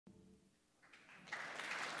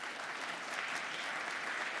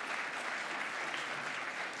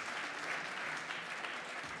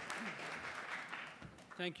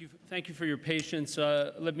Thank you for your patience.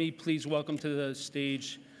 Let me please welcome to the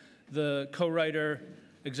stage the co-writer,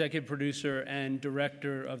 executive producer, and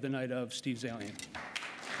director of The Night of, Steve Zaillian.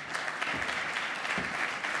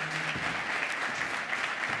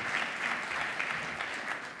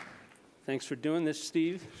 Thanks for doing this,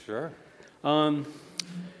 Steve. Sure. I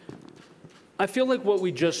feel like what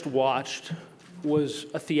we just watched was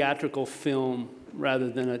a theatrical film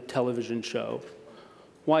rather than a television show.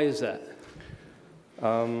 Why is that?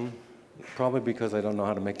 Probably because I don't know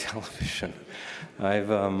how to make television. I've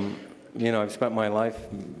spent my life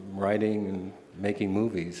writing and making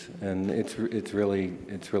movies, and it's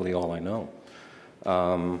really all I know.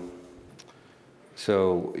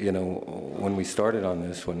 So, when we started on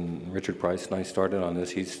this, when Richard Price and I started on this,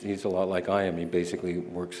 he's a lot like I am. He basically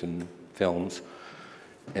works in films,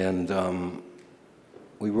 and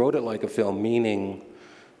we wrote it like a film, meaning.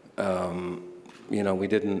 We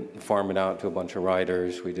didn't farm it out to a bunch of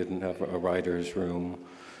writers. We didn't have a writer's room.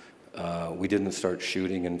 We didn't start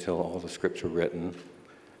shooting until all the scripts were written.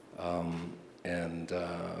 And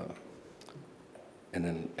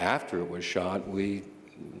then after it was shot, I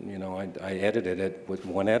edited it with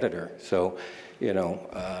one editor. So,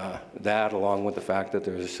 that along with the fact that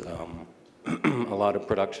there's a lot of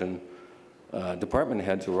production department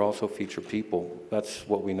heads who are also feature people, that's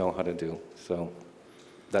what we know how to do. So.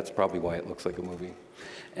 That's probably why it looks like a movie.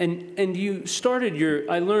 And you started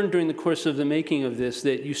I learned during the course of the making of this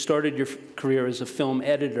that you started your career as a film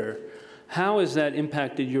editor. How has that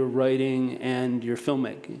impacted your writing and your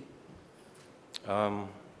filmmaking? Well,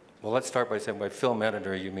 let's start by saying by film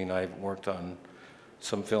editor, you mean I've worked on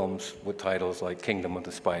some films with titles like Kingdom of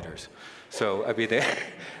the Spiders. So, I mean,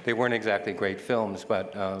 they weren't exactly great films,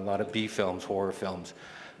 but a lot of B films, horror films.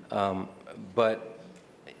 But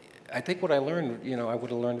I think what I learned, I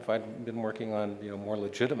would have learned if I'd been working on, more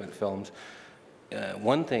legitimate films.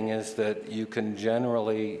 One thing is that you can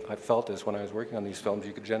generally, I felt this when I was working on these films,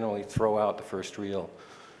 you could generally throw out the first reel,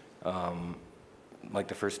 like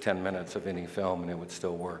the first 10 minutes of any film, and it would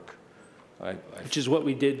still work. Which is what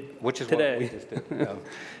we did today. What we just did. Yeah.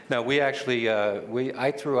 No, we actually,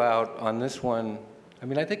 I threw out on this one,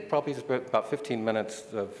 I think probably it's about 15 minutes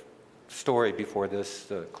of story before this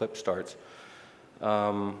clip starts.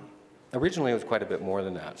 Originally, it was quite a bit more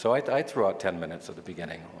than that. So I threw out 10 minutes at the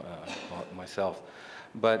beginning myself.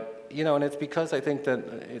 But, and it's because I think that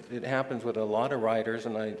it happens with a lot of writers,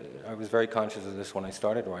 and I was very conscious of this when I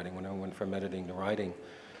started writing, when I went from editing to writing.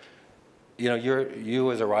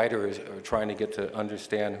 You as a writer are trying to get to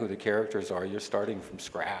understand who the characters are. You're starting from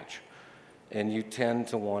scratch. And you tend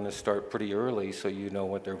to want to start pretty early so you know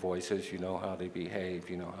what their voice is, you know how they behave,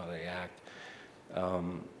 you know how they act.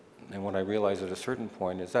 And what I realized at a certain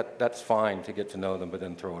point is that that's fine to get to know them, but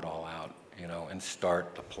then throw it all out, and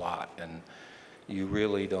start the plot. And you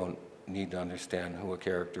really don't need to understand who a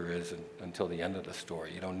character is until the end of the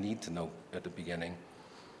story. You don't need to know at the beginning.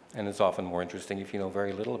 And it's often more interesting if you know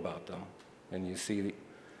very little about them, and you see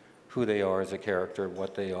who they are as a character,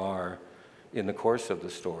 what they are in the course of the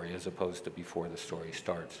story, as opposed to before the story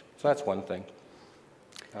starts. So that's one thing.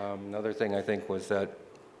 Another thing I think was that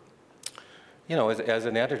as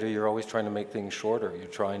an editor, you're always trying to make things shorter. You're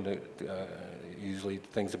trying to, usually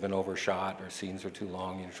things have been overshot or scenes are too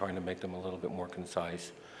long. You're trying to make them a little bit more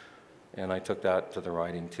concise. And I took that to the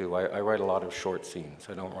writing too. I write a lot of short scenes.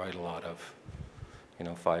 I don't write a lot of,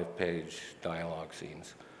 5-page dialogue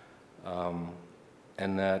scenes.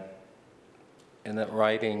 And that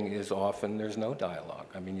writing is often, there's no dialogue.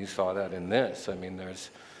 You saw that in this.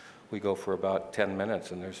 We go for about 10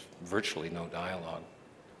 minutes and there's virtually no dialogue.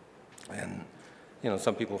 And,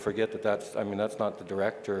 some people forget that that's not the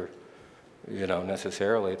director,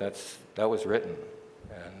 necessarily. That was written,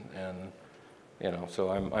 and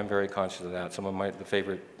so I'm very conscious of that. Some of my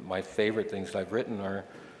favorite things that I've written are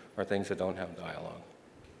things that don't have dialogue.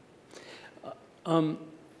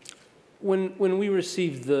 When we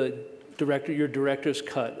received your director's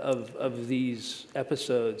cut of these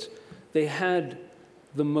episodes, they had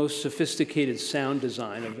the most sophisticated sound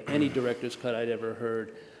design of any director's cut I'd ever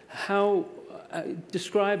heard.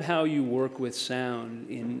 Describe how you work with sound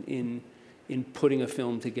in putting a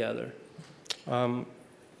film together. I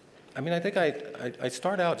think I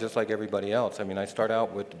start out just like everybody else. I start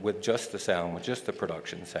out with just the sound, with just the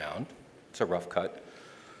production sound. It's a rough cut.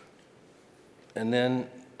 And then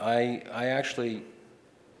I actually,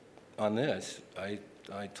 on this, I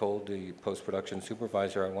told the post-production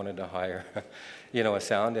supervisor I wanted to hire, a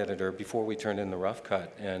sound editor before we turned in the rough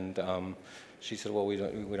cut. And she said, well, we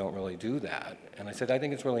don't really do that. And I said, I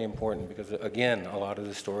think it's really important because, again, a lot of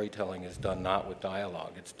the storytelling is done not with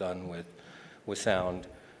dialogue. It's done with sound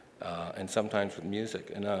and sometimes with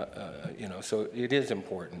music. And, you know, so it is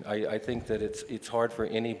important. I think that it's hard for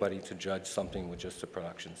anybody to judge something with just the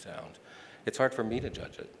production sound. It's hard for me to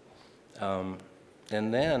judge it.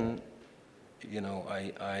 And then, you know,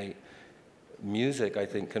 music, I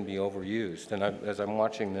think, can be overused. And as I'm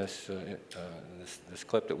watching this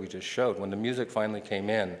clip that we just showed, when the music finally came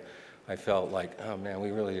in, I felt like, oh man,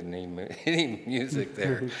 we really didn't need any music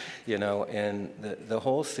there, you know. And the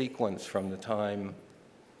whole sequence from the time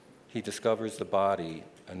he discovers the body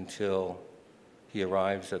until he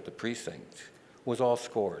arrives at the precinct was all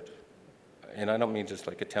scored. And I don't mean just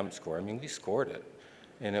like a temp score. I mean, we scored it.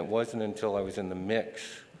 And it wasn't until I was in the mix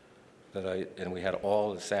and we had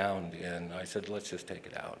all the sound in, I said, let's just take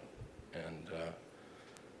it out. And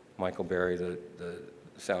Michael Berry, the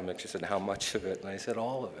sound mixer, said, how much of it? And I said,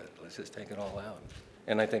 all of it. Let's just take it all out.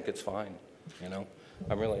 And I think it's fine, you know?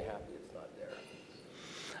 I'm really happy it's not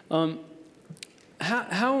there.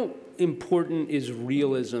 How important is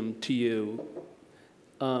realism to you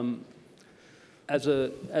as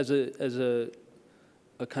a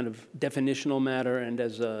kind of definitional matter and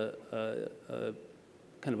as a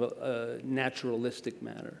kind of a naturalistic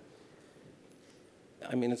matter?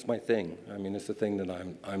 I mean, it's my thing. I mean, it's the thing that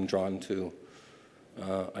I'm drawn to.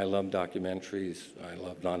 I love documentaries. I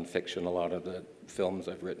love nonfiction. A lot of the films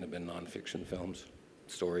I've written have been nonfiction films,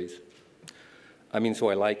 stories. I mean, so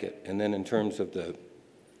I like it. And then in terms of the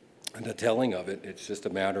telling of it, it's just a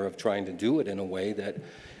matter of trying to do it in a way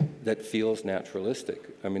that feels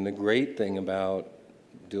naturalistic. I mean, the great thing about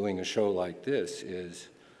doing a show like this is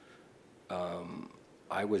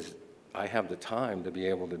I have the time to be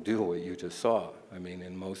able to do what you just saw. I mean,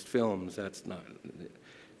 in most films, that's not,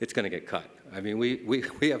 it's going to get cut. I mean,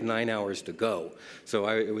 we have 9 hours to go, so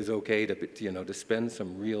it was okay to, you know, to spend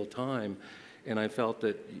some real time, and I felt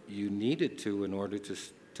that you needed to in order to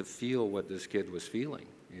feel what this kid was feeling,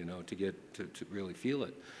 you know, to get to really feel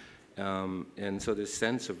it. And so this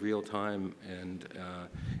sense of real time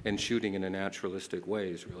and shooting in a naturalistic way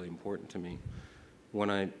is really important to me. When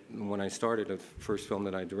I started, the first film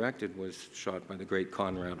that I directed was shot by the great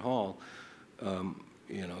Conrad Hall,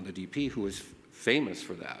 you know, the DP, who was famous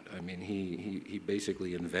for that. I mean, he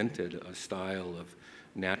basically invented a style of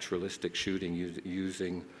naturalistic shooting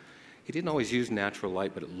using. He didn't always use natural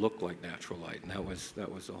light, but it looked like natural light, and that was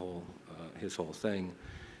the whole his whole thing.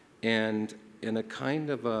 And in a kind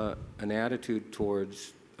of an attitude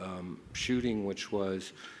towards shooting, which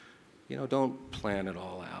was, you know, don't plan it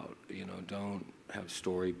all out. You know, don't have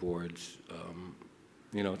storyboards.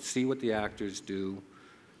 You know, see what the actors do.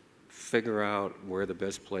 Figure out where the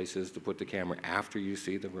best place is to put the camera after you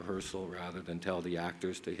see the rehearsal, rather than tell the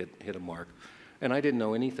actors to hit a mark. And I didn't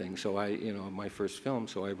know anything, so you know, my first film,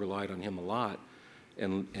 so I relied on him a lot,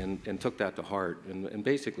 and took that to heart, and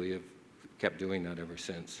basically have kept doing that ever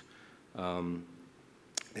since. On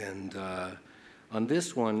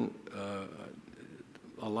this one,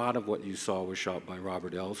 a lot of what you saw was shot by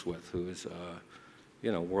Robert Ellsworth, who is,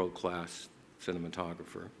 you know, world-class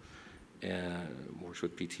cinematographer, and works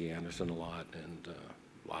with P.T. Anderson a lot, and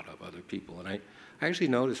a lot of other people. And I actually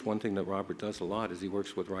noticed one thing that Robert does a lot is he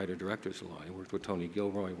works with writer-directors a lot. He worked with Tony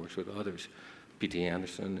Gilroy, he works with others, P.T.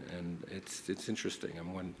 Anderson, and it's interesting.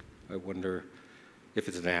 I wonder if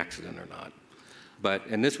it's an accident or not.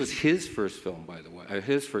 And this was his first film, by the way,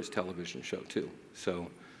 his first television show, too.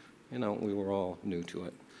 So, you know, we were all new to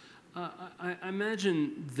it. I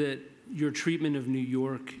imagine that your treatment of New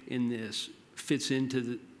York in this fits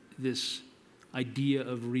into this idea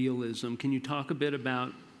of realism. Can you talk a bit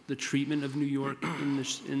about the treatment of New York in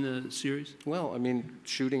the series? Well, I mean,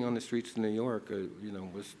 shooting on the streets of New York, you know,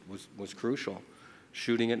 was crucial.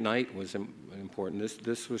 Shooting at night was important.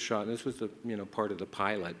 This was shot. This was the, you know, part of the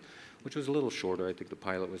pilot, which was a little shorter. I think the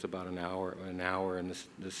pilot was about an hour, and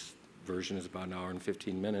this version is about an hour and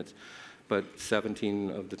 15 minutes. But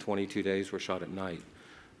 17 of the 22 days were shot at night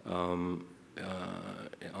on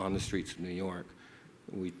the streets of New York.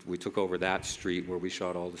 We took over that street where we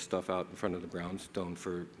shot all the stuff out in front of the brownstone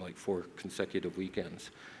for like 4 consecutive weekends.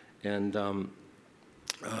 And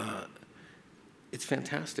it's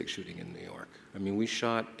fantastic shooting in New York. I mean, we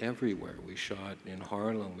shot everywhere. We shot in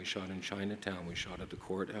Harlem, we shot in Chinatown, we shot at the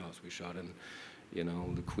courthouse, we shot in, you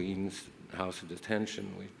know, the Queens House of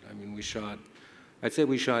Detention. I'd say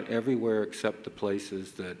we shot everywhere except the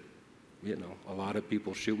places that, you know, a lot of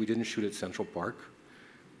people shoot. We didn't shoot at Central Park.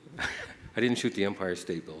 I didn't shoot the Empire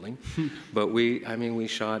State Building, but we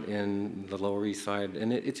shot in the Lower East Side,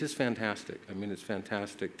 and it's just fantastic. I mean, it's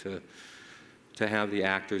fantastic to have the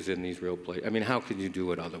actors in these real places. I mean, how could you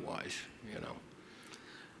do it otherwise, you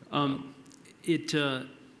know?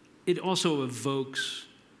 It also evokes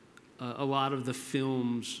a lot of the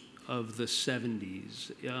film's of the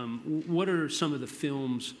 70s. What are some of the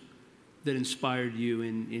films that inspired you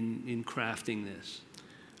in crafting this?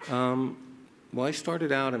 Well, I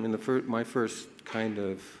started out, I mean, my first kind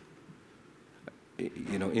of,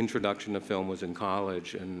 introduction to film was in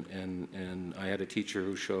college, and I had a teacher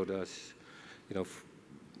who showed us,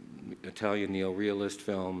 Italian neorealist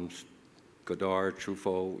films, Godard,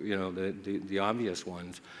 Truffaut, the obvious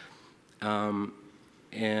ones, and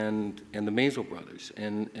the Maisel brothers,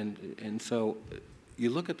 and so you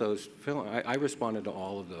look at those films. I responded to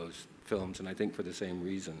all of those films, and I think for the same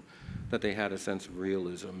reason, that they had a sense of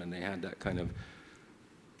realism, and they had that kind of,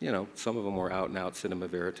 some of them were out and out cinema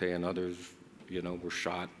verite, and others, were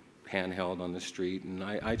shot handheld on the street, and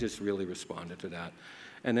I just really responded to that.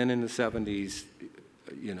 And then in the 70s,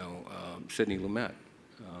 Sidney Lumet,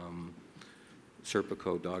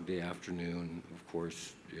 Serpico, Dog Day Afternoon, of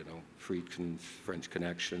course, Friedkin's French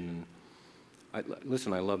Connection.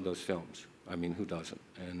 Listen, I love those films. I mean, who doesn't?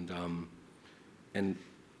 And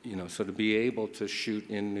so to be able to shoot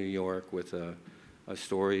in New York with a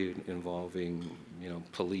story involving,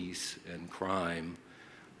 police and crime,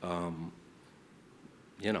 I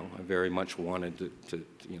very much wanted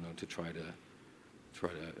to try to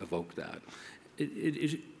evoke that.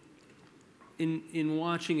 In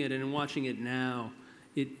watching it and in watching it now,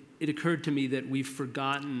 it occurred to me that we've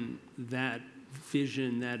forgotten that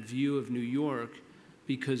vision, that view of New York,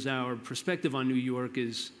 because our perspective on New York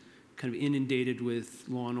is kind of inundated with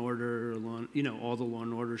Law and Order, all the Law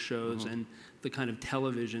and Order shows, and the kind of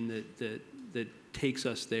television that takes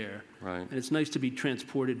us there. Right. And it's nice to be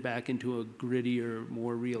transported back into a grittier,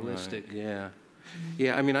 more realistic. Right. Yeah.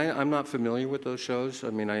 Yeah, I mean, I'm not familiar with those shows. I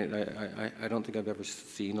mean, I don't think I've ever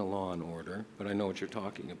seen a Law and Order, but I know what you're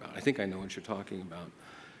talking about. I think I know what you're talking about.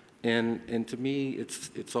 And to me,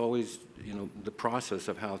 it's always, the process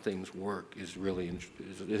of how things work is really,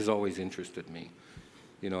 has always interested me.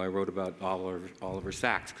 I wrote about Oliver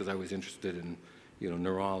Sacks because I was interested in,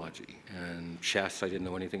 neurology, and chess. I didn't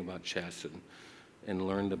know anything about chess, and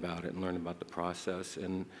learned about it and learned about the process.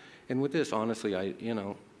 And with this, honestly,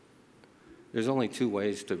 there's only two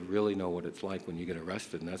ways to really know what it's like when you get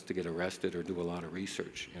arrested, and that's to get arrested or do a lot of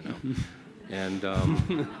research, And,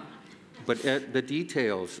 but the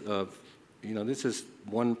details of, this is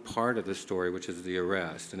one part of the story, which is the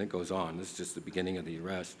arrest, and it goes on. This is just the beginning of the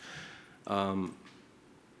arrest.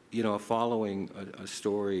 Following a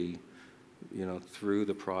story, through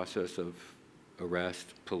the process of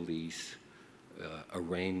arrest, police,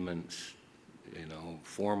 arraignments,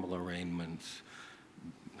 formal arraignments,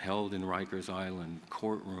 held in Rikers Island,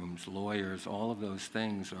 courtrooms, lawyers, all of those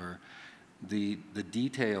things are the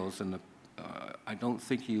details, and I don't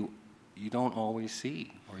think you don't always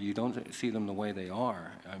see, or you don't see them the way they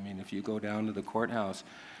are. I mean, if you go down to the courthouse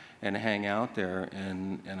and hang out there,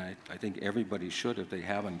 and I think everybody should, if they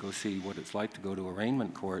haven't, go see what it's like to go to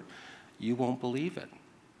arraignment court, you won't believe it.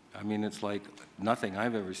 I mean, it's like nothing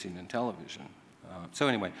I've ever seen in television. So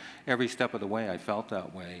anyway, every step of the way I felt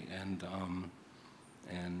that way, and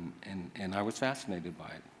I was fascinated by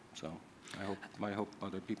it. So I hope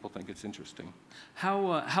other people think it's interesting.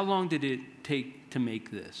 How long did it take to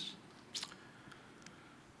make this?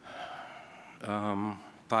 5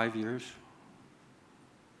 years.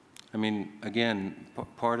 I mean, again,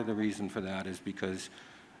 part of the reason for that is because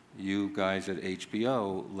you guys at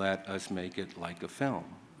HBO let us make it like a film.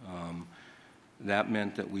 That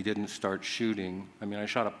meant that we didn't start shooting. I mean, I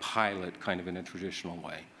shot a pilot kind of in a traditional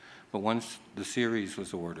way. But once the series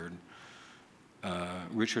was ordered,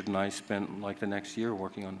 Richard and I spent like the next year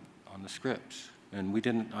working on the scripts. And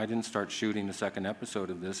I didn't start shooting the second episode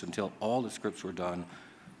of this until all the scripts were done,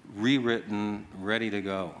 rewritten, ready to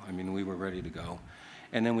go. I mean, we were ready to go.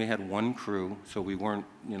 And then we had one crew, so we weren't,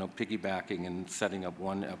 piggybacking and setting up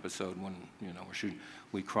one episode when, we're shooting.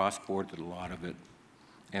 We cross-boarded a lot of it,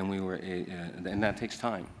 and and that takes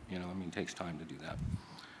time, it takes time to do that.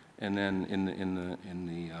 And then in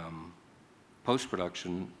the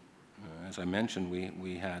post-production, as I mentioned,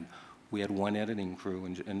 we had one editing crew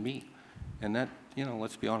and me, and that,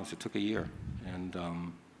 let's be honest, it took a year, and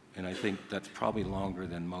I think that's probably longer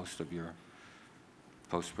than most of your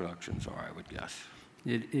post-productions are, I would guess.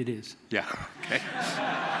 It is. Yeah. Okay.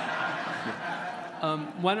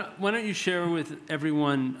 Why don't you share with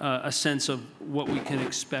everyone a sense of what we can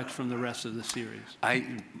expect from the rest of the series?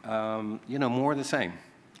 More of the same.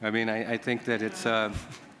 I mean, I think that it's. I'm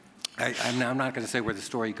not going to say where the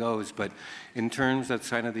story goes, but in terms of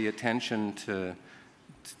kind of the attention to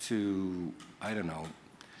I don't know,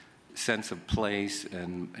 sense of place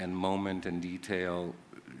and moment and detail,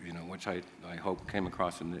 which I hope came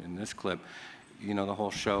across in this clip. The whole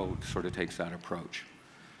show sort of takes that approach.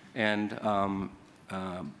 and John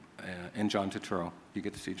Turturro. You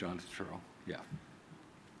get to see John Turturro, yeah,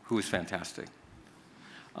 who is fantastic.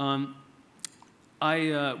 We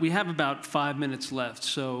have about 5 minutes left,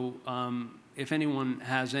 so if anyone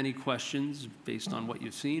has any questions based on what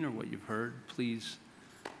you've seen or what you've heard, please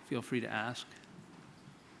feel free to ask.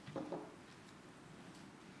 Yeah,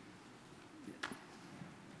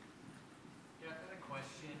 I've got a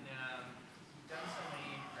question. You've done so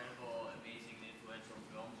many incredible, amazing, and influential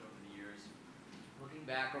films over the years. Looking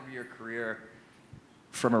back over your career,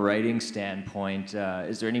 from a writing standpoint,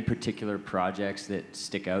 is there any particular projects that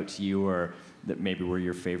stick out to you or that maybe were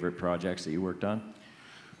your favorite projects that you worked on?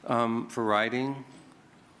 For writing,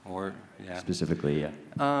 or yeah. Specifically, yeah.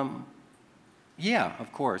 Yeah,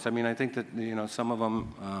 of course. I mean, I think that some of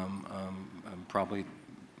them probably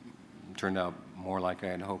turned out more like I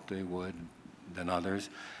had hoped they would than others.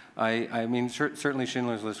 I mean, certainly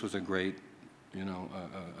Schindler's List was a great,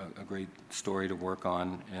 a great story to work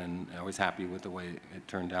on, and I was happy with the way it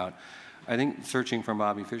turned out. I think Searching for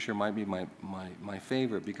Bobby Fischer might be my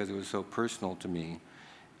favorite because it was so personal to me.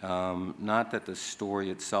 Not that the story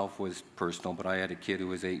itself was personal, but I had a kid who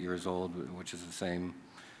was 8 years old, which is the same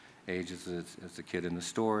age as the kid in the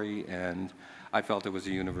story, and I felt it was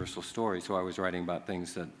a universal story, so I was writing about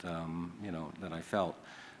things that, that I felt.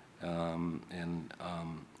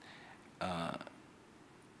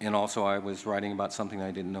 And also I was writing about something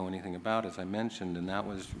I didn't know anything about, as I mentioned, and that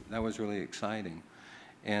was really exciting.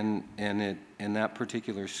 And that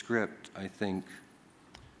particular script, I think,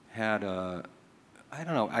 had a, I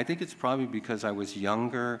don't know, I think it's probably because I was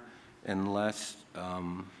younger and less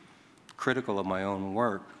critical of my own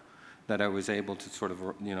work that I was able to sort of,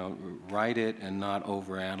 write it and not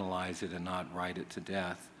overanalyze it and not write it to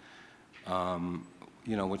death.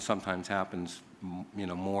 What sometimes happens,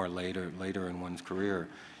 more later in one's career,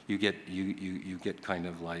 you get kind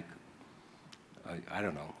of like, I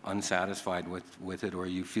don't know, unsatisfied with it, or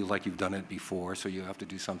you feel like you've done it before, so you have to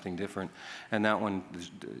do something different. And that one,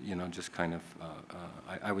 just kind of,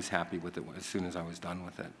 I was happy with it as soon as I was done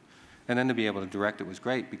with it. And then to be able to direct it was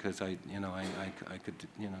great because I could,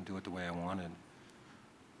 do it the way I wanted.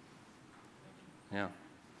 Yeah.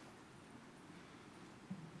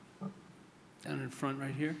 Down in front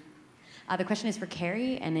right here. The question is for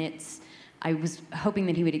Carrie, and I was hoping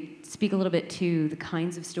that he would speak a little bit to the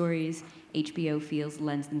kinds of stories HBO feels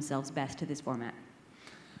lends themselves best to this format.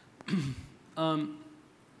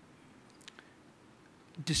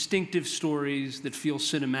 Distinctive stories that feel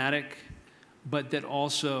cinematic, but that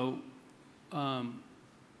also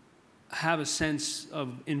have a sense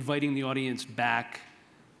of inviting the audience back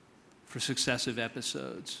for successive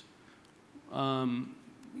episodes.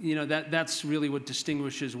 That's really what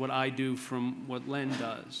distinguishes what I do from what Len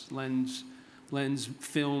does. Len's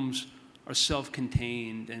films are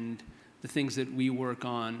self-contained, and the things that we work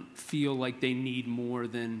on feel like they need more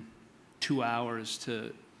than 2 hours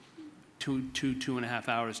to two and a half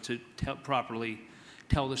hours to properly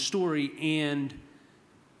tell the story and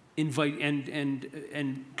invite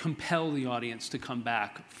and compel the audience to come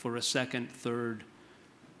back for a second, third,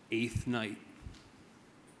 eighth night.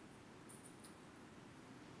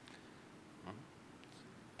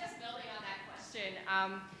 Just building on that question,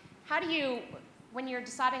 how do you, when you're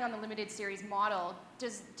deciding on the limited series model,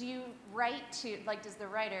 do you write to, does the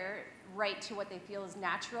writer write to what they feel is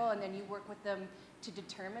natural and then you work with them to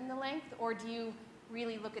determine the length, or do you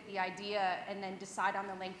really look at the idea and then decide on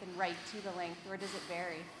the length and write to the length, or does it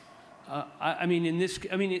vary? In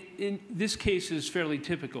this case is fairly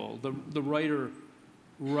typical. The writer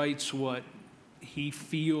writes what he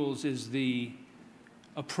feels is the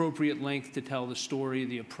appropriate length to tell the story,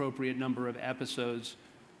 the appropriate number of episodes.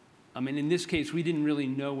 In this case, we didn't really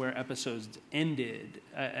know where episodes ended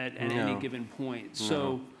at any given point. No.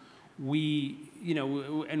 So we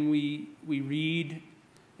read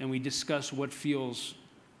and we discuss what feels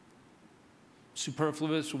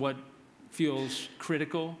superfluous, what feels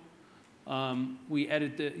critical. We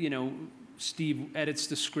edit Steve edits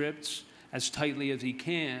the scripts as tightly as he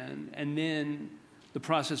can, and then the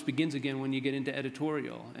process begins again when you get into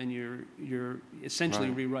editorial, and you're essentially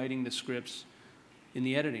rewriting the scripts in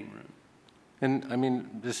the editing room. And I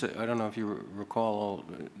don't know if you recall,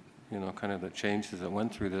 kind of the changes that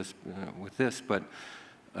went through this with this, but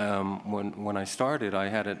when I started, I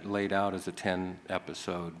had it laid out as a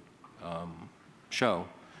 10-episode show.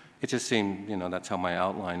 It just seemed, that's how my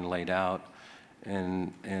outline laid out,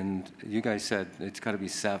 and you guys said it's got to be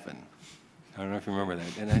 7. I don't know if you remember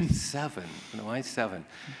that. And I said 7. Why 7?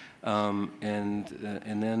 And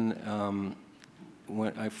then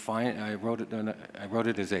when I wrote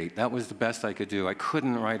it as 8. That was the best I could do. I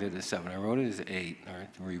couldn't write it as 7. I wrote it as 8, or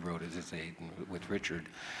rewrote it as 8 with Richard.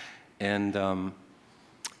 And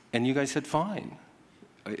you guys said fine.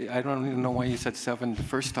 I don't even know why you said 7 the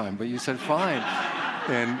first time, but you said fine.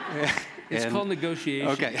 It's called negotiation.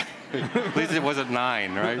 Okay. At least it wasn't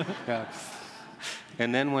 9, right? Yeah.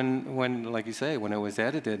 And then when, like you say, when it was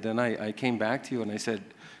edited, then I came back to you and I said,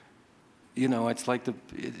 you know, it's like the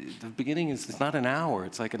beginning it's not an hour,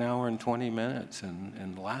 it's like an hour and 20 minutes,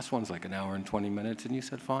 and the last one's like an hour and 20 minutes, and you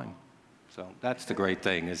said fine. So that's the great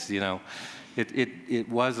thing, is, you know, it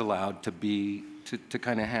was allowed to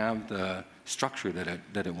kind of have the structure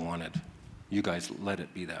that it wanted. You guys let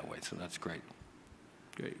it be that way, so that's great.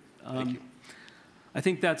 Great. Thank you. I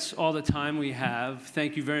think that's all the time we have.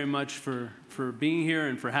 Thank you very much for being here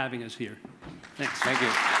and for having us here. Thanks. Thank you.